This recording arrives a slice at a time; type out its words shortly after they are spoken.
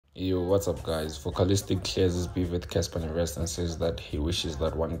Yo, what's up guys? Focalistic clears his beef with Cassper Nyovest and says that he wishes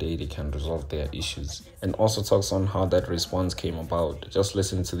that one day they can resolve their issues, and also talks on how that response came about. Just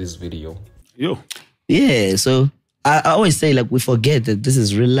listen to this video. Yo. Yeah, so I always say, like, we forget that this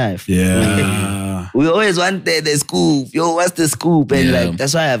is real life. Yeah. We always want the scoop. Yo, what's the scoop? And like,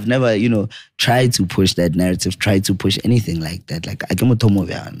 that's why I've never, tried to push that narrative, tried to push anything like that. Like, I came to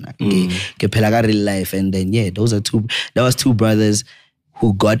real life. And then, yeah, that was two brothers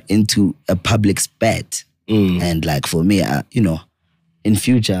who got into a public spat. And like, for me, in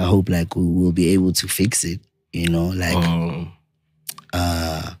future, I hope like we will be able to fix it, if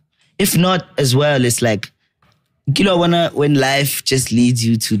not as well, it's like, when life just leads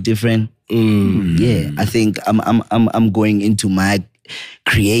you to different, I think I'm going into my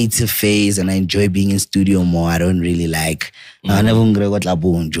creative phase and I enjoy being in studio more. I don't really like, I never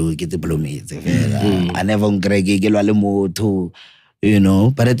get the bloomage. I never get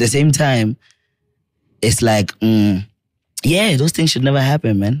but at the same time, it's like, those things should never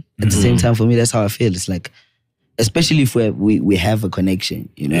happen, man. At the same time, for me, that's how I feel. It's like, especially if we have a connection,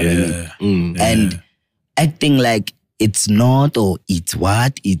 you know what I mean? And acting like it's not or it's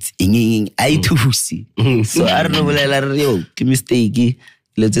what, it's I too see. So I don't know, yo, mistake.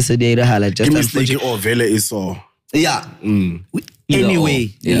 Let's just say just mistake or vele is so. Yeah.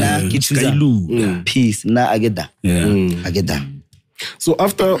 Anyway, peace. Nah, I get that. I get that. So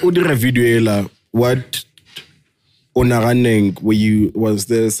after Udira video, what was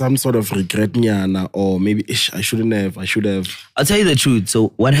there some sort of regret nyana, or maybe I should have? I'll tell you the truth.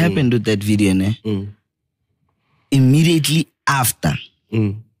 So what happened with that video, immediately after,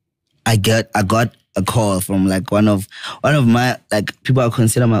 I got a call from like one of my, like, people I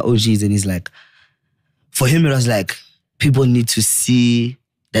consider my OGs, and he's like, for him it was like, people need to see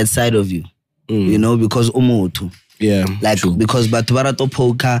that side of you, because umotu. Yeah, like true. Because Batubarato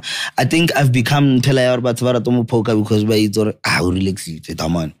Poker, I think I've become Pelayor Batubarato Poker because we relax it,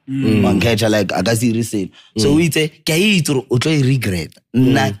 man. Man, catch like I got resale. So we say, Kaito Utoi regret.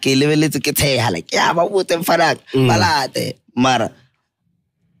 Na Kelevele to Kete, like, yeah, but what them farak, Balate, Mara.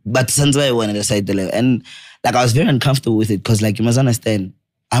 But since I wanted to say the level, and like I was very uncomfortable with it because, like, you must understand,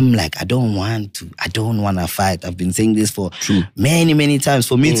 I'm like, I don't want to fight. I've been saying this for many, many times.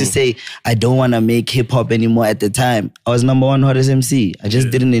 For me to say I don't want to make hip-hop anymore at the time, I was #1 hottest MC. I just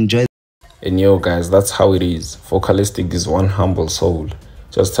didn't enjoy it. And yo guys, that's how it is. Focalistic is one humble soul.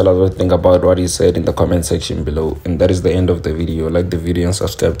 Just tell us what you think about what he said in the comment section below. And that is the end of the video. Like the video and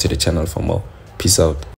subscribe to the channel for more. Peace out.